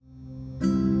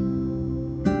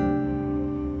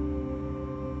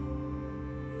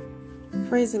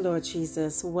Praise the Lord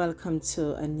Jesus. Welcome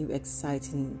to a new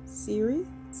exciting series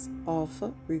of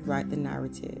Rewrite the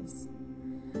Narratives.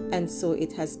 And so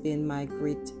it has been my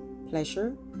great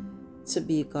pleasure to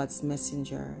be God's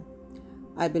messenger.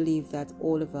 I believe that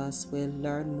all of us will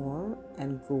learn more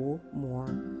and grow more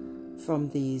from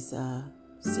these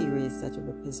series that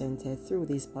will be presented through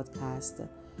this podcast.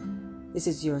 This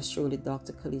is yours truly,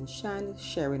 Dr. Colleen Shan,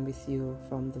 sharing with you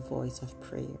from the voice of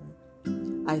prayer.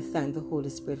 I thank the Holy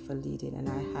Spirit for leading, and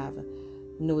I have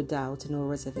no doubt, no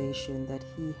reservation that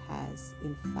He has,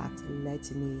 in fact, led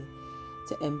me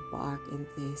to embark in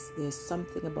this. There's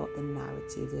something about the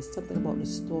narrative, there's something about the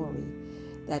story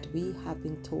that we have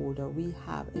been told or we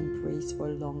have embraced for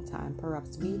a long time.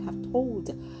 Perhaps we have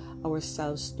told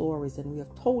ourselves stories and we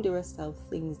have told ourselves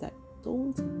things that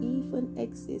don't even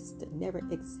exist, never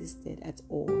existed at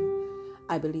all.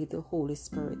 I believe the Holy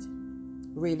Spirit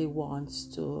really wants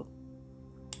to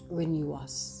renew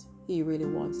us. He really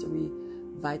wants to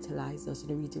revitalize us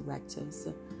and redirect us.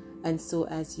 And so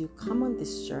as you come on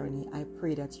this journey, I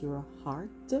pray that your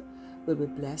heart will be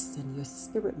blessed and your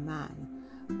spirit man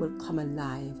will come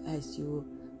alive as you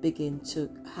begin to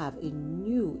have a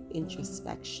new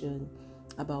introspection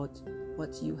about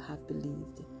what you have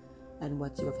believed and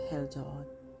what you have held on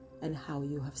and how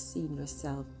you have seen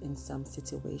yourself in some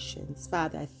situations.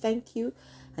 Father, I thank you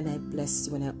and I bless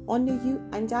you and I honor you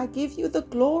and I give you the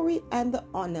glory and the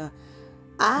honor.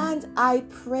 And I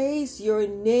praise your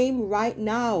name right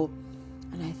now.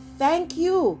 And I thank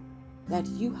you that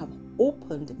you have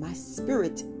opened my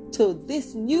spirit to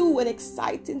this new and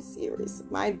exciting series.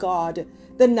 My God,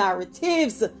 the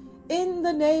narratives in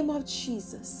the name of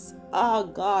Jesus. Oh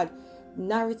God,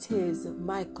 narratives,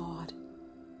 my God,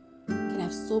 can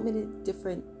have so many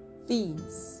different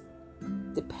themes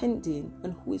depending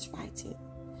on who is writing.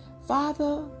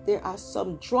 Father, there are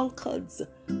some drunkards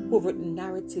who have written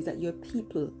narratives that your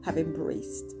people have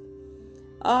embraced.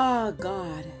 Ah,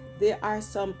 God, there are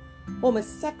some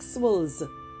homosexuals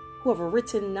who have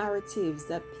written narratives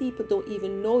that people don't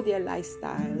even know their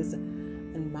lifestyles.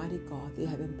 And mighty God, they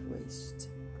have embraced.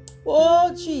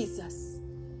 Oh, Jesus.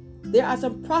 There are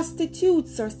some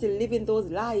prostitutes who are still living those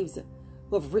lives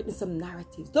who have written some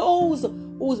narratives. Those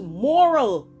whose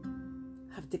moral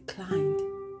have declined,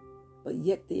 but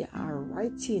yet they are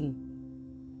writing,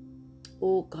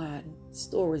 oh God,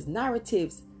 stories,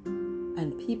 narratives,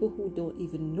 and people who don't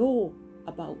even know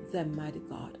about them, mighty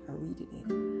God, are reading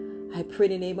it. I pray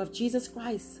in the name of Jesus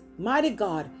Christ, mighty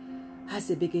God, as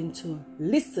they begin to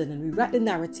listen and rewrite the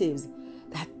narratives,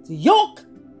 that the yoke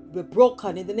will be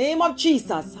broken in the name of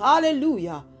Jesus.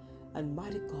 Hallelujah. And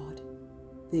mighty God,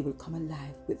 they will come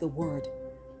alive with the word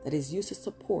that is used to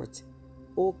support,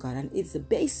 oh God, and it's the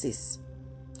basis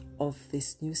of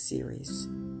this new series.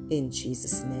 In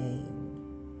Jesus' name.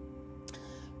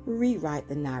 Rewrite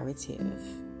the narrative.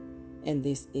 And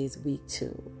this is week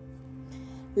 2.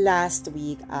 Last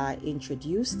week, I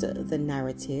introduced the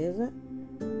narrative.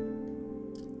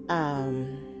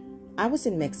 I was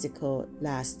in Mexico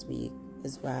last week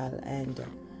as well, and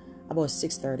about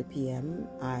 6:30 p.m.,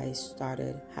 I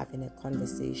started having a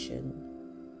conversation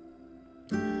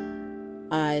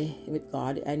with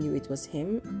God. I knew it was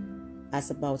Him. As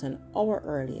about an hour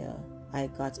earlier, I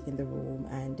got in the room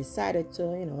and decided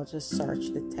to, just search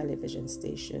the television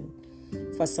station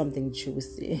for something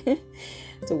juicy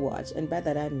to watch. And by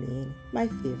that I mean my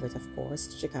favorite, of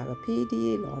course, Chicago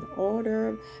PD, Law and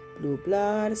Order, Blue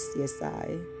Blood,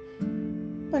 CSI.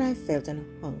 But I felt an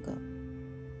hunger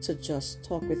to just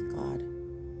talk with God.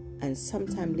 And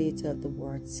sometime later, the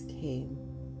words came.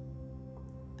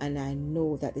 And I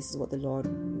know that this is what the Lord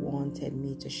wanted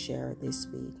me to share this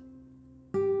week.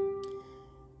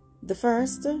 The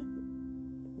first,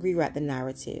 rewrite the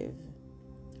narrative,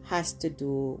 has to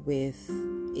do with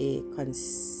a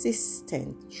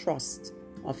consistent trust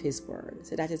of His word.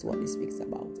 So that is what this speaks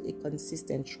about, a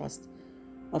consistent trust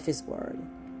of His word.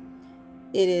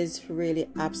 It is really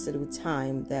absolute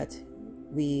time that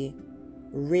we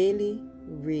really,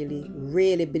 really,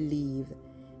 really believe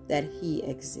that He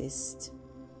exists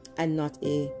and not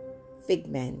a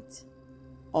figment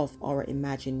of our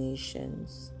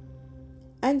imaginations.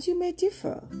 And you may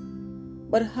differ,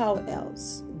 but how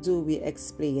else do we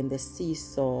explain the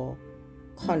seesaw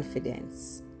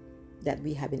confidence that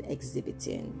we have been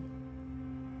exhibiting?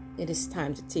 It is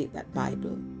time to take that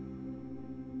Bible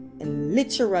and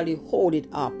literally hold it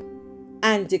up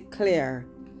and declare,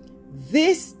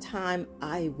 this time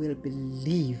I will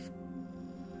believe.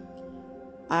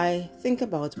 I think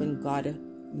about when God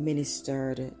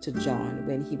ministered to John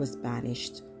when he was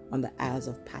banished on the Isles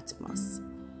of Patmos.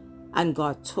 And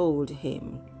God told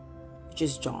him, which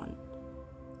is John,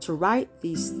 to write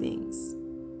these things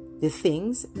the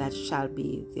things that shall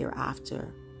be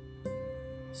thereafter.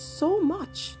 So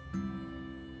much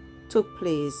took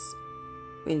place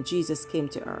when Jesus came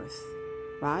to earth,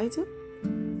 right?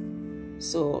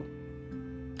 So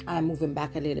I'm moving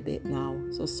back a little bit now.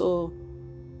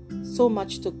 So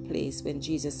much took place when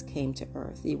Jesus came to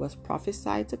earth. He was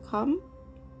prophesied to come,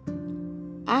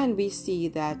 and we see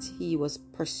that he was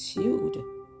pursued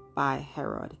by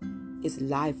Herod. His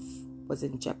life was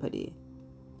in jeopardy.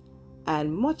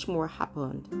 And much more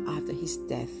happened after his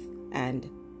death and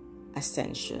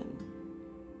ascension.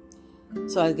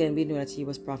 So again, we know that he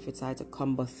was prophesied to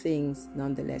come, but things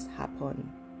nonetheless happened,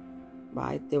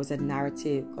 right? There was a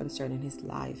narrative concerning his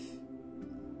life.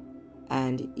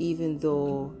 And even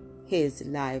though his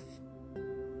life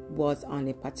was on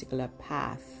a particular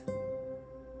path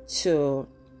to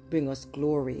bring us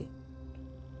glory,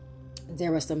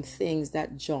 there were some things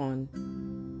that John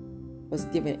was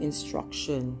given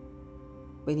instruction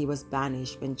when he was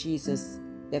banished, when Jesus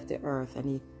left the earth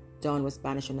and John was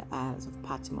banished on the Isles of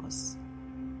Patmos.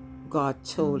 God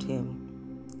told him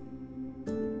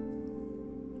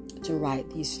to write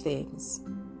these things.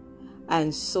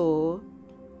 And so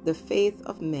the faith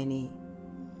of many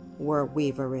were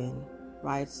wavering,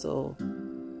 right? So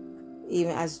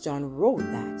even as John wrote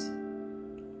that,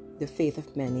 the faith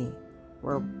of many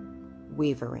were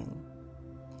wavering.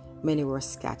 Many were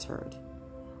scattered.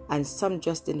 And some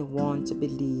just didn't want to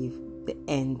believe the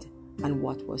end and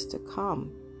what was to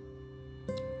come.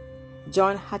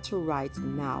 John had to write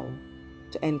now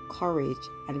to encourage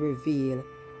and reveal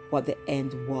what the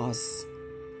end was.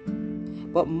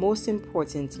 But most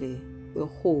importantly, the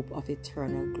hope of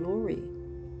eternal glory.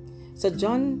 So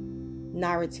John's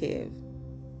narrative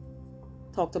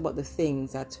talked about the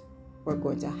things that were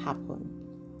going to happen.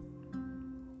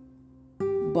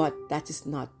 But that is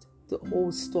not the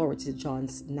whole story to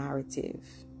John's narrative.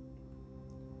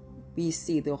 We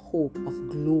see the hope of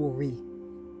glory.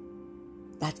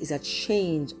 That is a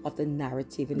change of the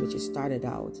narrative in which it started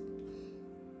out.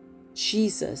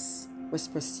 Jesus was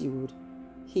pursued.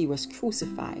 He was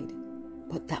crucified.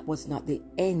 But that was not the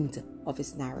end of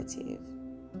his narrative.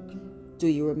 Do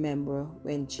you remember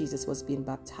when Jesus was being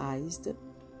baptized?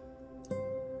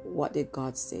 What did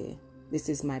God say? This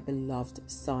is my beloved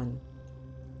Son,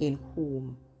 in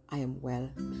whom I am well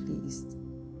pleased.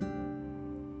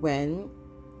 When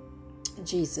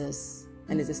Jesus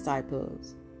and his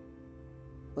disciples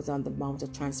was on the Mount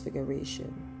of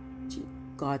Transfiguration,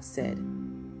 God said,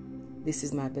 this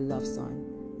is my beloved Son,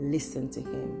 listen to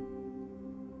him.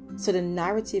 So the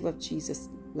narrative of Jesus'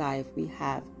 life, we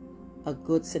have a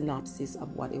good synopsis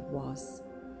of what it was.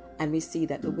 And we see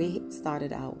that the way it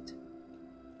started out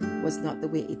was not the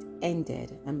way it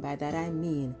ended. And by that I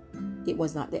mean, it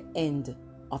was not the end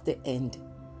of the end.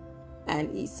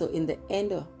 And so in the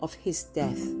end of his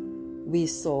death, we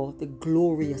saw the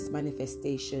glorious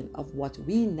manifestation of what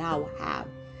we now have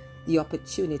the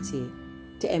opportunity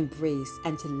to embrace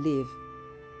and to live.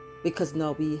 Because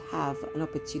now we have an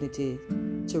opportunity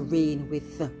to reign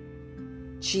with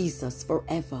Jesus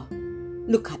forever.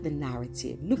 Look at the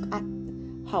narrative. Look at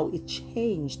how it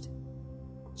changed.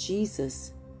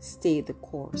 Jesus stayed the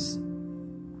course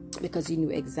because he knew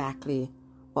exactly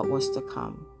what was to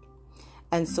come.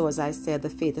 And so, as I said, the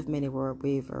faith of many were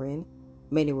wavering,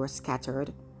 many were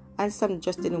scattered, and some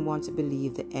just didn't want to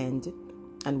believe the end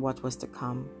and what was to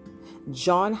come.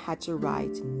 John had to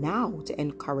write now to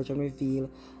encourage and reveal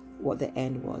what the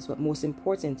end was, but most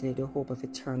importantly, the hope of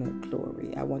eternal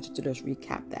glory. I wanted to just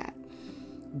recap that.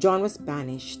 John was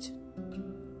banished,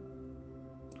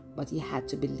 but he had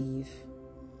to believe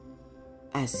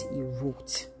as he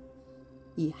wrote.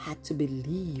 He had to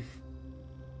believe.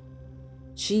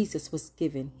 Jesus was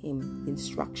giving him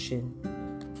instruction.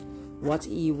 What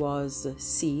he was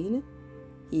seeing,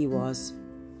 he was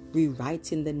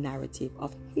rewriting the narrative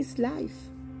of his life.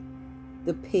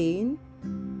 The pain,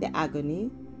 the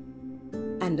agony,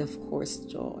 and of course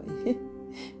joy.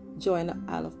 Joy in the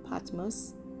Isle of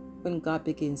Patmos, when God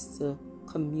begins to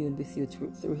commune with you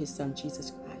through his Son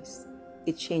Jesus Christ.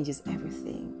 It changes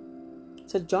everything.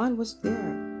 So John was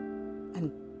there,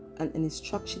 and an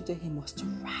instruction to him was to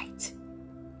write.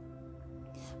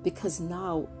 Because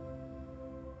now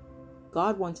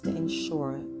God wanted to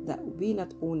ensure that we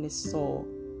not only saw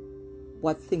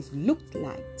what things looked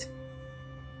like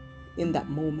in that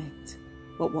moment,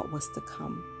 but what was to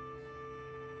come.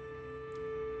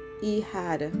 He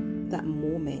had that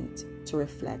moment to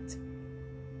reflect.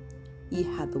 He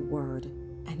had the word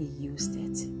and he used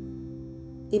it.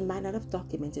 He might not have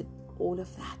documented all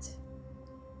of that,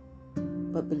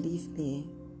 but believe me,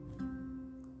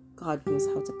 God knows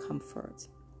how to comfort.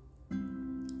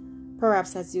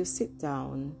 Perhaps as you sit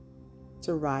down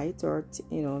to write or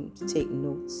to take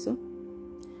notes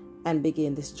and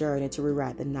begin this journey to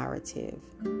rewrite the narrative.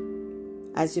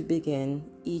 As you begin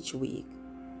each week,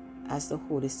 as the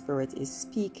Holy Spirit is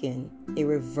speaking a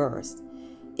reverse,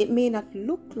 it may not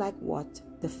look like what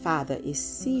the Father is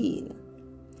seeing.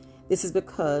 This is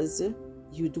because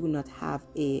you do not have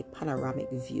a panoramic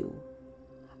view,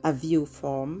 a view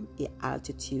from an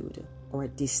altitude or a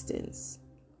distance.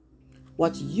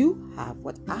 What you have,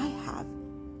 what I have,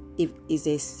 is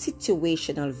a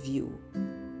situational view.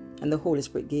 And the Holy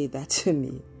Spirit gave that to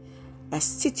me. A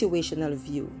situational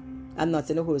view. I'm not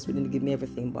saying the Holy Spirit didn't give me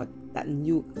everything, but that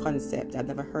new concept, I've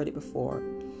never heard it before.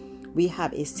 We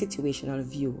have a situational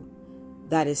view.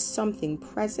 That is something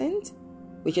present,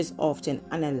 which is often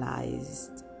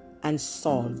analyzed and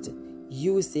solved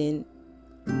using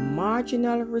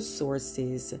marginal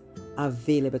resources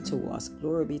available to us.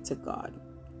 Glory be to God.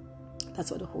 That's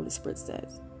what the Holy Spirit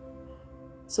says.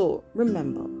 So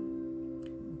remember,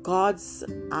 God's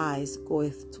eyes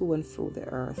goeth to and fro the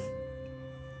earth.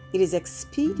 It is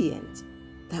expedient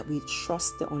that we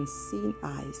trust the unseen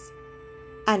eyes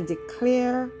and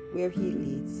declare where He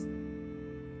leads.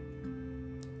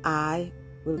 I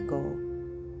will go.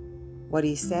 What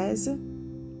He says,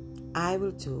 I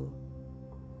will do.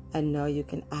 And now you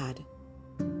can add,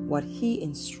 what He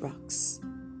instructs,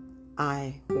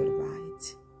 I will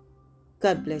write.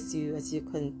 God bless you as you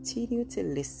continue to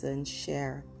listen,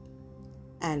 share,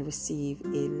 and receive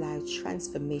a life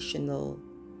transformational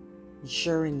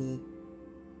journey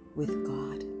with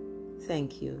God.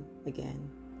 Thank you again.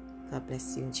 God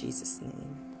bless you in Jesus'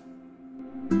 name.